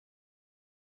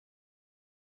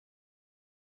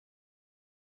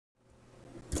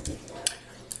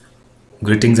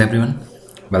Greetings everyone,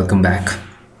 welcome back.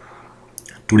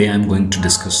 Today I am going to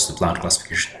discuss the plant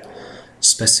classification,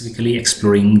 specifically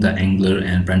exploring the Engler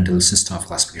and Prantl system of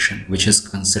classification, which is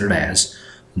considered as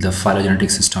the phylogenetic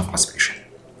system of classification.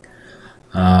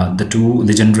 The two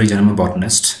legendary German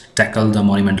botanists tackle the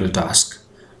monumental task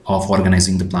of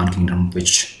organizing the plant kingdom,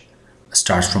 which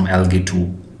starts from algae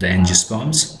to the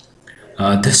angiosperms.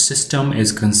 This system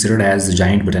is considered as the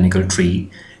giant botanical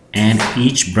tree, and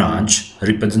each branch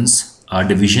represents a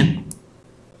division,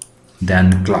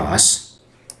 then class,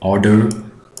 order,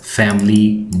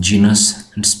 family, genus,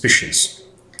 and species.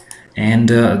 And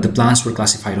the plants were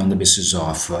classified on the basis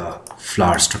of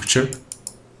flower structure,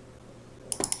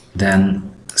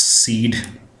 then seed,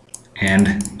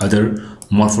 and other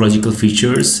morphological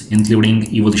features,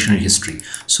 including evolutionary history.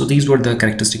 So these were the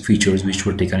characteristic features which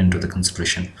were taken into the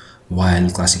consideration while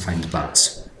classifying the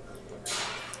plants.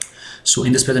 So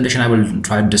in this presentation, I will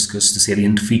try to discuss the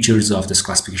salient features of this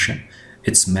classification,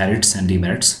 its merits and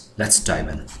demerits. Let's dive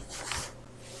in.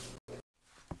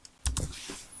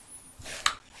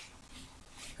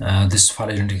 This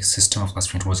phylogenetic system of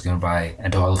classification was given by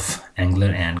Adolf, Engler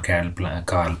and Karl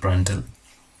Prantl.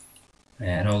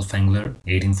 Adolf Engler,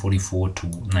 1844 to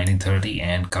 1930,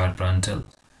 and Karl Prantl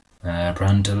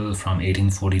from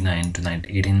 1849 to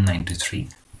 1893.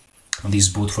 These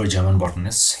both were German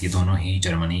botanists. ये दोनों ही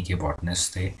Germany के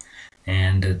botanists थे,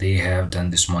 and they have done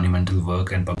this monumental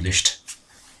work and published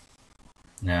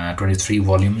 23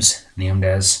 volumes named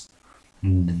as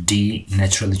D.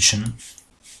 Naturlichen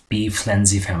P.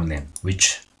 Pflanzenfamilien,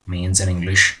 which means in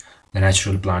English the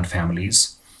natural plant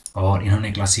families. और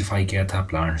इन्होंने classify किया था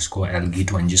plants को algae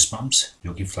to angiosperms,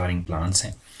 जो कि flowering plants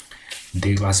हैं.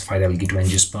 They classified algae to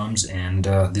angiosperms,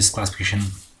 and this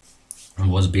classification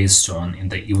was based on in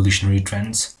the evolutionary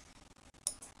trends.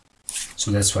 So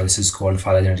that's why this is called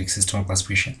phylogenetic system of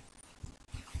classification.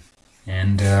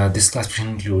 And this classification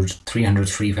includes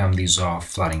 303 families of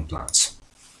flowering plants.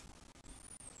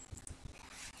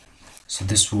 So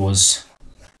this was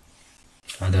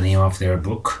the name of their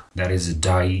book, that is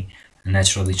Die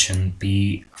Naturlichen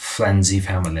P.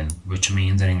 Pflanzenfamilien, which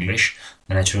means in English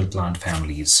the natural plant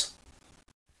families.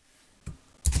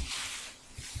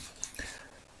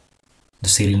 The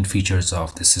salient features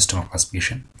of this system of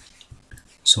classification.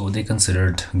 So they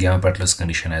considered Gamma-petalous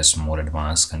condition as more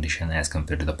advanced condition as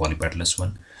compared to the polypetalous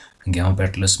one.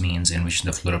 Gamma-petalous means in which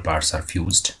the floral parts are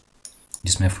fused.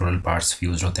 जिसमें floral parts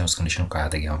fused होते हैं उस condition को कहा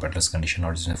जाता है Gamma-petalous condition,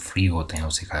 और जिसमें free होते हैं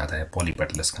उसे कहा जाता है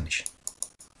polypetalous condition.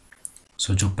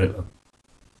 So जो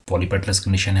polypetalous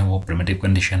condition है वो primitive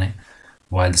condition है,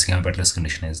 while this Gamma-petalous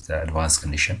condition is the advanced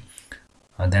condition.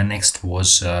 Then next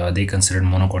was they considered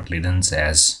monocotyledons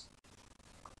as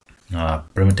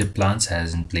primitive plants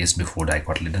as in place before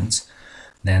dicotyledons.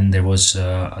 Then there was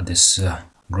this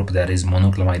group that is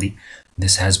monoclamidae.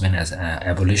 This has been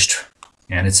abolished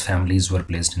and its families were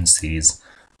placed in series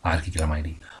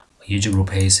archiclamidae. ये जो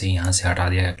group है इसे यहाँ से हटा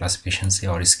दिया गया classification से,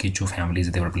 और इसकी जो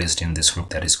families they were placed in this group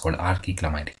that is called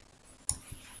archiclamidae.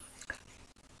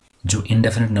 जो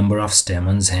indefinite number of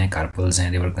stamens हैं, carpels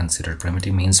हैं, they were considered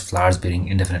primitive, means flowers bearing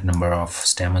indefinite number of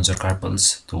stamens or carpels.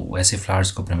 तो ऐसे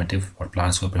flowers को primitive और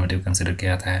plants को primitive consider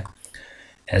किया जाता है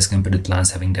as compared to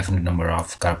plants having definite number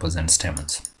of carpels and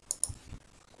stamens.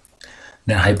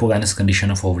 Then hypogynous condition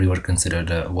of ovary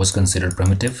was considered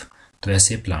primitive. तो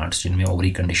ऐसे plants जिनमें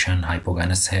ovary condition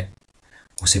hypogynous है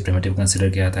उसे primitive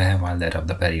consider किया जाता है, while that of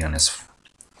the perigynous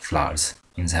flowers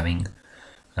means having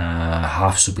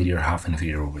half superior, half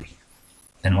inferior ovary.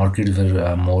 Then orchids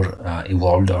were more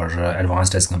evolved or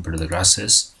advanced as compared to the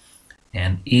grasses.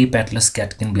 And apetalous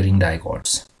catkin bearing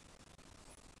dicots,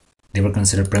 they were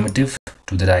considered primitive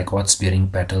to the dicots bearing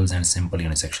petals and simple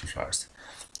unisexual flowers.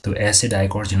 तो ऐसे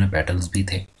dicots जिनमें petals भी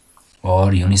थे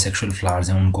और unisexual flowers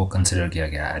हैं उनको consider किया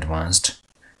गया advanced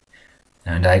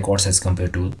dicots as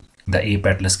compared to the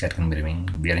apetalous catkin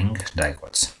bearing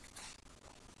dicots.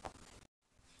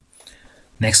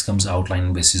 Next comes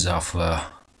outline basis of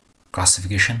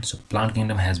classification. So plant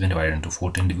kingdom has been divided into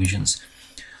 14 divisions.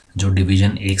 जो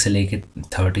division 1 से लेके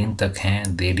 13 तक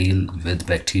हैं, they deal with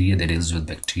bacteria. They deals with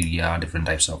bacteria, different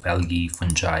types of algae,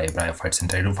 fungi, bryophytes,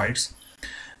 and pteridophytes.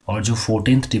 और जो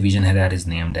 14th division है, that is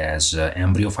named as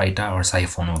embryophyta or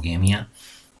Siphonogamia,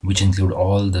 which include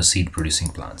all the seed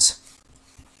producing plants.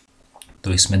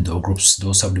 तो इसमें दो groups,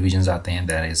 दो subdivisions आते हैं.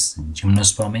 That is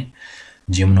gymnospermae.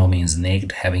 Gymno means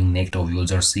naked, having naked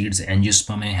ovules or seeds.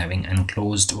 Angiospermae having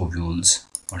enclosed ovules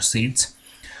or seeds.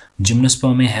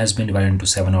 Gymnospermae has been divided into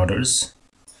 7 orders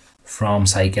from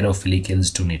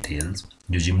Psychedophilicales to Natales.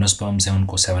 जो gymnosperms हैं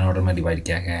उनको 7 order में divide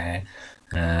किया गया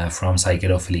है, from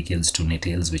Psychedophilicales to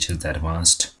Natales, which is the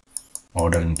advanced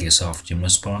order in case of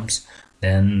gymnosperms.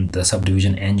 Then the sub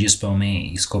division angiosperm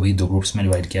में इसको भी दो ग्रुप्स में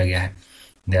डिवाइड किया गया है.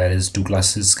 There is two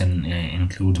classes can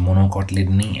include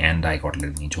मोनोकोटिलिडनी and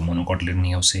डाइकोटिलिडनी. जो मोनोकोटिलिडनी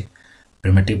है उसे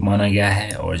प्रिमिटिव माना गया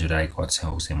है और जो डाइकोट्स है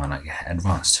उसे माना गया है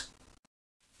advanced.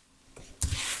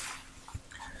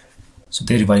 So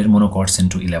they divided monocots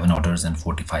into 11 orders and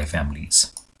 45 families.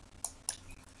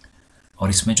 और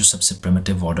इसमें जो सबसे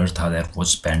primitive order था that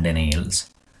was pendanales,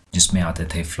 जिसमें आते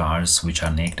थे flowers which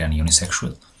are naked and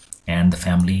unisexual, and the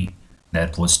family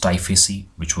that was Typhaceae,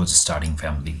 which was the starting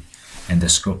family in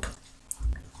this group.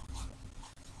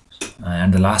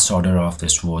 And the last order of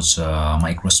this was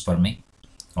Microspermae.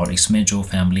 और इसमें जो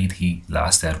family थी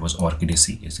last that was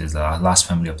Orchidaceae. This is the last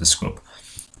family of this group.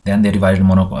 Then they divided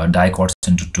dicots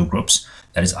into two groups,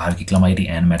 that is hierarchical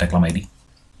and metaclamidae.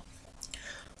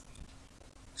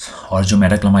 और जो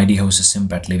metaclamidae है उसे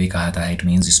sympatally भी कहा जाता है. It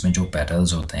means इसमें जो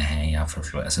petals होते हैं या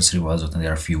फिर accessory whorls होते हैं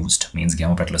they are fused, means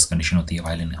gamopetalous condition होती है.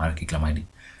 While in hierarchical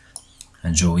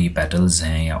जो ये petals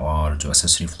हैं या और जो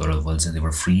accessory floral whorls हैं they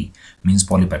were free, means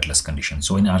polypetalous condition.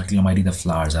 So in hierarchical the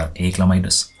flowers are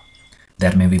aclamidous,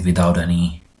 that may be without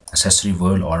any accessory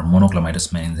whorl, or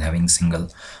monoclamidous means having single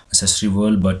accessory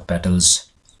whorl but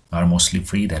petals are mostly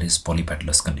free, that is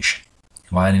polypetalous condition.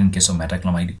 While in case of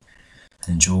metaclamidae,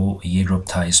 जो ये group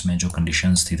था इसमें जो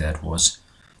conditions थी that was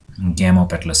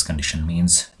gamopetalous condition,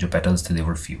 means जो petals थे they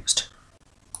were fused.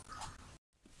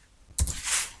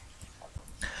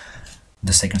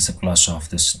 The second subclass of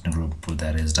this group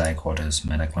that is dicot is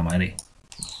metaclamidae.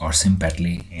 Or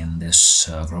sympatally in this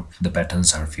group the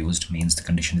petals are fused, means the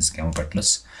condition is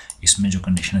gamopetalous. इसमें जो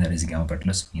condition है that is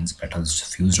gamopetalous, means petals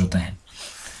fused होते हैं.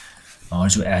 और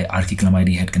जो hierarchical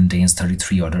it contains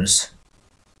 33 orders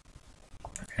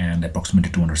and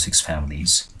approximately 206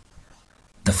 families.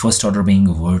 The first order being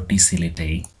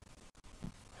Verticillatae,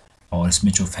 और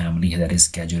इसमें जो family है that is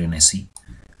Categorize,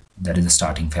 that is the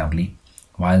starting family.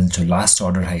 While जो last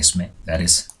order है इसमें that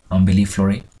is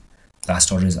Umbelliflorae.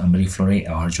 Last order is Umbelliflorae,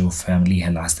 और जो family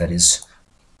है last that is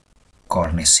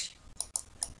Cornaceae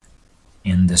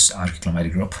in this hierarchical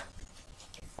group.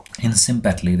 In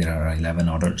sympatly there are 11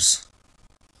 orders.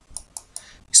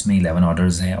 इसमें 11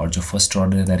 orders हैं और जो first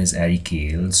order that is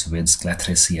Ericales with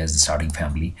Clathraceae as the starting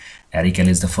family.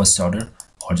 Ericale is the first order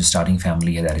और जो starting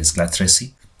family है that is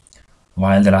Clathraceae.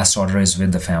 While the last order is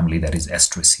with the family that is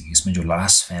Astraceae. इसमें जो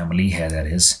last family है that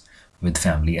is with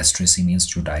family Astraceae, means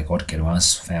जो dicot के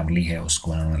advanced family है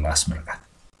उसको उन्होंने last में रखा.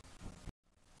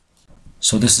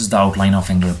 So this is the outline of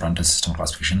Engler Prantl'S system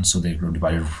classification. So they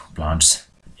divided plants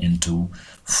into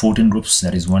 14 groups,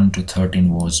 that is 1 to 13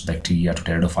 was bacteria to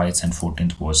pteridophytes and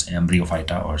 14th was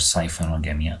embryophyta or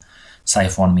Siphonogamia.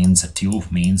 Siphon means a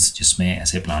tube, means जिसमें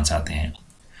ऐसे plants आते हैं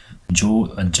जो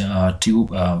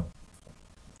tube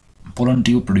pollen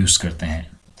tube produce करते हैं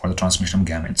for the transmission of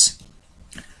gametes.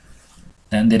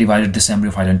 Then they divided this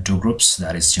embryophyte into two groups,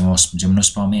 that is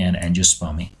gymnospermae and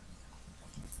angiospermae.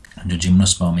 जो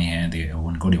gymnospermae हैं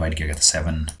उनको डिवाइड किया गया था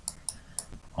 7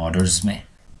 orders में,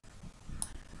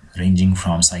 ranging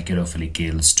from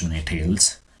Psychedophilicales to Natales.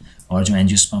 और जो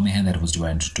angiospermae है that was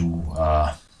divided into two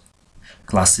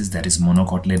classes, that is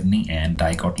monocotyledony and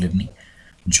dicotyledony.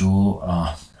 जो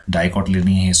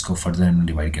dicotyledony है इसको further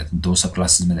डिवाइड किया था दो सब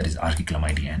क्लासेस में, that is hierarchical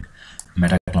and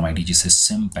metaclamidae, जिसे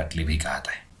sympatly भी कहा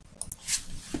जाता है.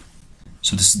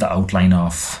 So this is the outline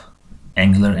of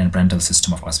Engler and Prantl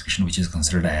system of classification, which is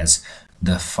considered as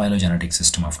the phylogenetic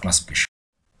system of classification.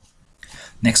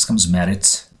 Next comes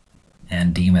merits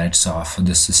and demerits of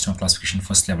this system of classification.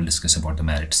 Firstly, I will discuss about the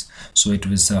merits. So it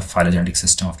was a phylogenetic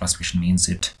system of classification, means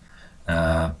it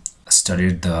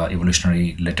studied the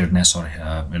evolutionary relatedness or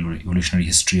evolutionary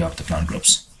history of the plant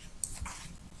groups.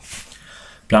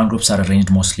 Plant groups are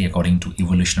arranged mostly according to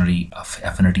evolutionary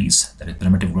affinities, that is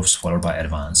primitive groups followed by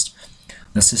advanced.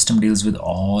 The system deals with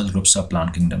all groups of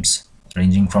plant kingdoms,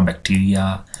 ranging from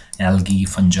bacteria, algae,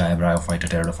 fungi, bryophyta,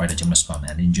 pteridophyta, gymnosperm,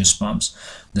 and angiosperms.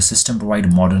 The system provides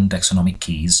modern taxonomic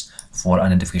keys for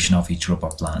identification of each group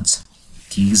of plants.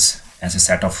 Keys ऐसे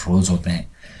set of rules होते हैं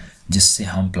जिससे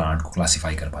हम plant को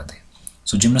classify कर पाते हैं.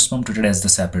 So gymnosperm treated as the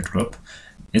separate group.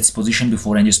 Its position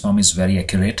before angiosperm is very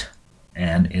accurate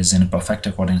and is in perfect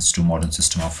accordance to modern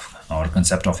system of or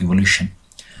concept of evolution.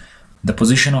 The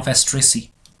position of Astraceae,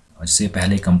 जिसे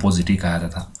पहले compositae कहा जाता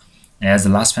था, as the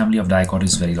last family of dicot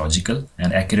is very logical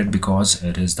and accurate because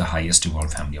it is the highest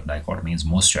evolved family of dicot, means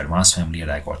most advanced family of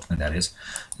dicot, and that is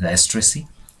the Astraceae.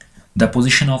 The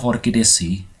position of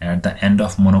Orchidaceae at the end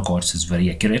of monocots is very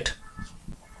accurate.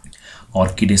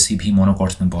 Orchidaceae भी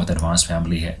monocots में बहुत advanced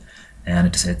family है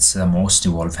and it's the most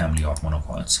evolved family of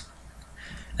monocots.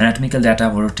 Anatomical data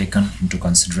were taken into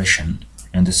consideration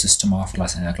in the system of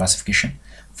classification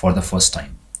for the first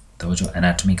time. तो जो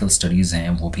anatomical studies हैं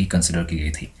वो भी consider की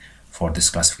गई थी for this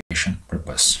classification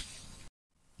purpose.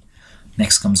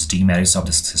 Next comes demerits of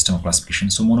this system of classification.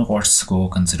 So monocots को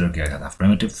consider किया गया था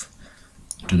प्रिमिटिव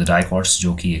टू द डाइकॉट्स,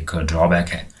 जो कि एक ड्रॉबैक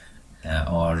है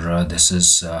और दिस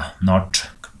इज नॉट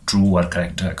ट्रू और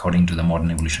correct according to the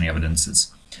modern evolutionary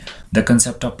evidences. The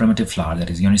concept of primitive flower,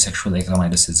 that is unisexual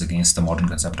eclamidus, is against the modern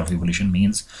concept of evolution.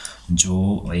 Means जो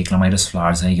eclamidus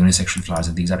flowers हैं, unisexual flowers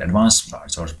हैं, these are advanced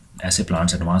flowers, और ऐसे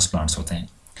plants advanced plants होते हैं.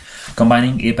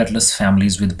 Combining apetalous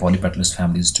families with polypetalous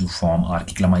families to form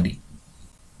archiclamidae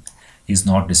is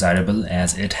not desirable,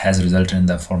 as it has resulted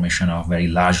in the formation of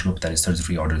very large group, that is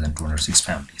 33 orders and 206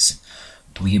 families.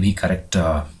 तो ये भी correct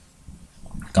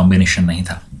combination नहीं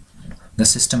था.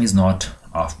 The system is not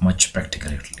of much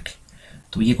practical utility.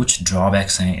 तो ये कुछ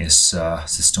drawbacks हैं इस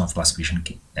सिस्टम ऑफ क्लासिफिकेशन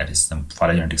की, that is the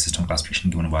phylogenetic system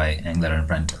classification given by Engler and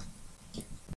Prantl.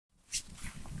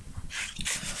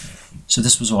 So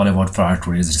this was all about for our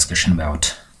today's discussion about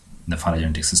the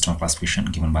phylogenetic system of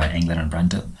classification given by Engler and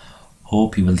Prantl.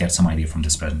 Hope you will get some idea from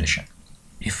this presentation.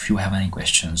 If you have any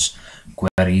questions,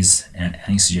 queries and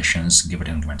any suggestions, give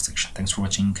it in the comment section. Thanks for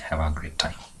watching. Have a great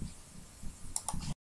time.